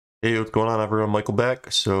Hey, what's going on everyone? Michael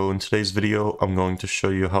back. So in today's video, I'm going to show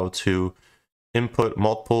you how to input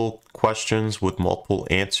multiple questions with multiple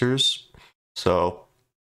answers. So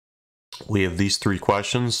we have these three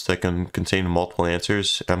questions that can contain multiple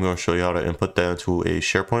answers. I'm going to show you how to input that into a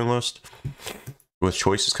SharePoint list with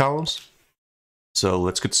choices columns. So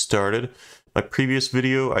let's get started. My previous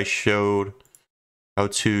video, I showed how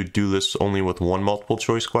to do this only with one multiple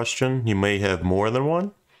choice question. You may have more than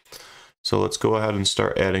one. So let's go ahead and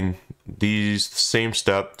start adding these same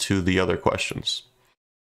step to the other questions.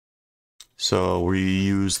 So we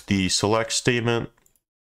use the select statement,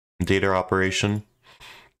 data operation.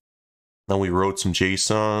 Then we wrote some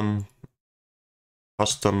JSON,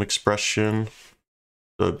 custom expression.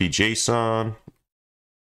 So it'd be JSON,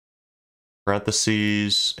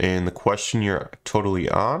 parentheses, and the question you're totally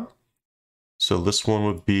on. So this one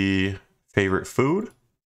would be favorite food.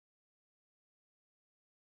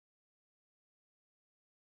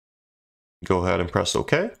 Go ahead and press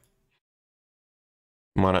OK.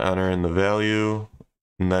 I'm going to enter in the value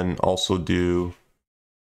and then also do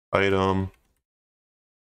item,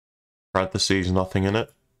 parentheses, nothing in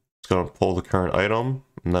it. It's going to pull the current item,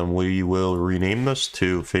 and then we will rename this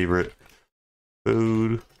to favorite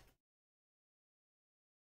food.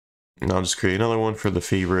 And I'll just create another one for the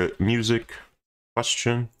favorite music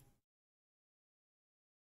question.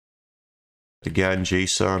 Again,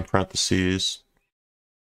 JSON, parentheses.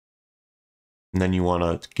 And then you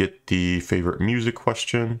want to get the favorite music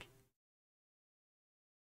question.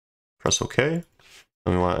 Press OK.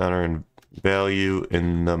 And we want to enter in value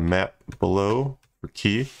in the map below for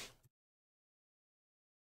key.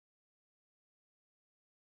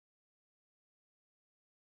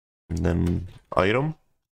 And then item.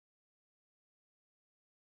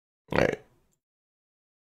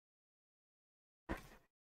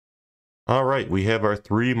 All right, we have our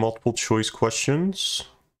three multiple choice questions.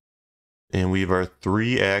 And we have our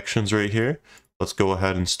three actions right here. Let's go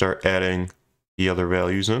ahead and start adding the other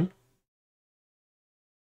values in.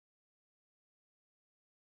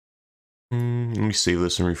 Let me save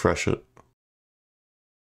this and refresh it.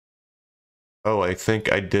 Oh, I think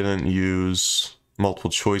I didn't use multiple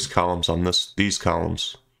choice columns on these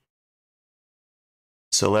columns.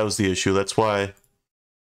 So that was the issue. That's why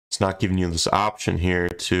it's not giving you this option here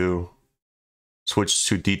to switch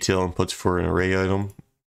to detail inputs for an array item.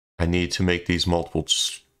 I need to make these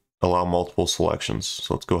allow multiple selections.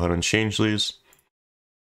 So let's go ahead and change these.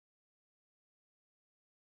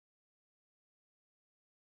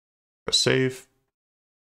 Press save.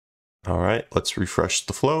 All right, let's refresh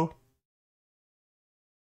the flow.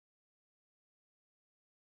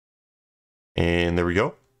 And there we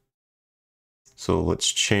go. So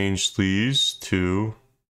let's change these to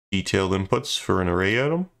detailed inputs for an array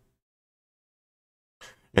item.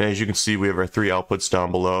 And as you can see, we have our three outputs down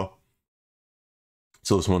below.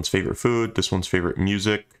 So this one's favorite food, this one's favorite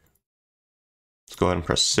music. Let's go ahead and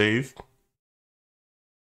press save.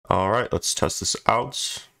 All right, let's test this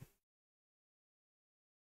out.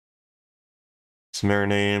 Submitter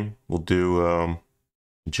name, we'll do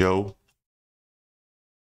Joe.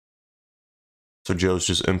 So Joe's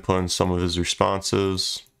just inputting some of his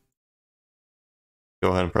responses.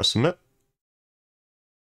 Go ahead and press submit.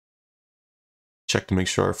 Check to make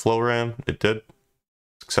sure our flow ran. It did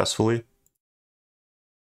successfully.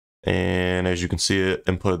 And as you can see, it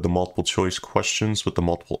inputted the multiple choice questions with the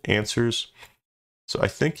multiple answers. So I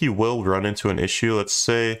think you will run into an issue. Let's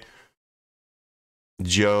say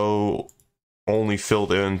Joe only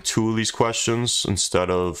filled in 2 of these questions instead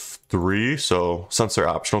of 3. So since they're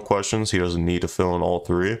optional questions, he doesn't need to fill in all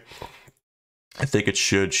 3. I think it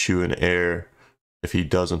should shoot an error if he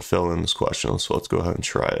doesn't fill in this question. So let's go ahead and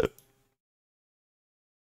try it.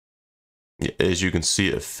 As you can see,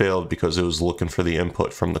 it failed because it was looking for the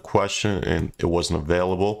input from the question and it wasn't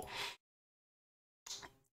available.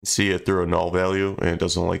 See, it threw a null value and it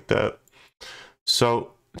doesn't like that.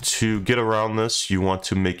 So to get around this, you want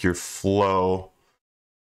to make your flow.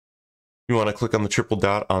 You want to click on the triple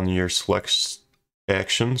dot on your select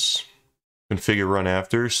actions, configure run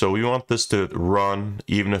after. So we want this to run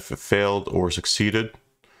even if it failed or succeeded.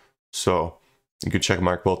 So you can check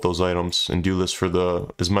mark both those items and do this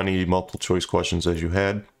for as many multiple choice questions as you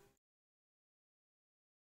had.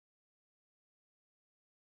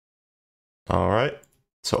 All right,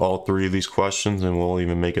 so all 3 of these questions, and we'll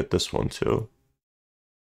even make it this one too.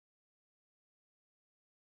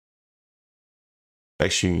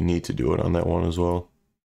 Actually, you need to do it on that one as well.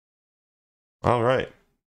 All right,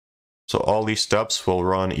 so all these steps will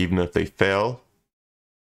run even if they fail.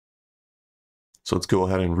 So let's go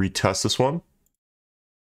ahead and retest this one.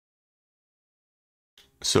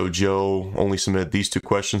 So Joe only submitted these 2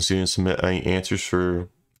 questions. He didn't submit any answers for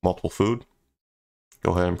multiple food.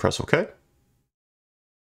 Go ahead and press OK.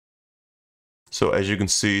 So as you can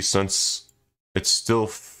see, since it's still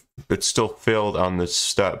failed on this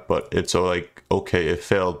step, but it's like, okay, it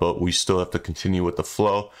failed, but we still have to continue with the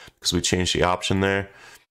flow because we changed the option there.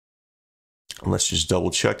 And let's just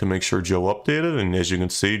double check to make sure Joe updated. And as you can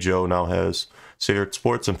see, Joe now has favorite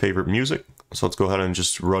sports and favorite music. So let's go ahead and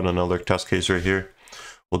just run another test case right here.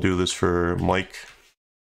 We'll do this for Mike.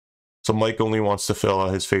 So Mike only wants to fill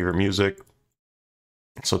out his favorite music.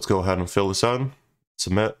 So let's go ahead and fill this out.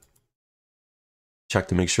 Submit. Check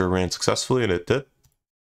to make sure it ran successfully, and it did.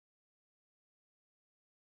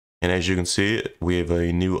 And as you can see, we have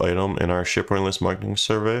a new item in our SharePoint List marketing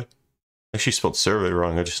survey. I actually spelled survey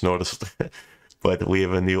wrong, I just noticed. But we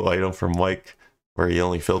have a new item from Mike where he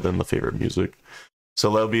only filled in the favorite music. So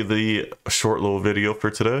that'll be the short little video for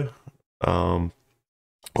today.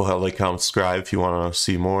 Go ahead, like, comment, subscribe if you want to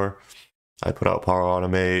see more. I put out Power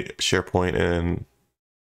Automate, SharePoint, and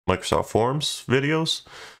Microsoft Forms videos.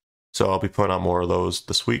 So I'll be putting out more of those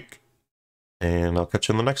this week. And I'll catch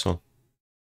you in the next one.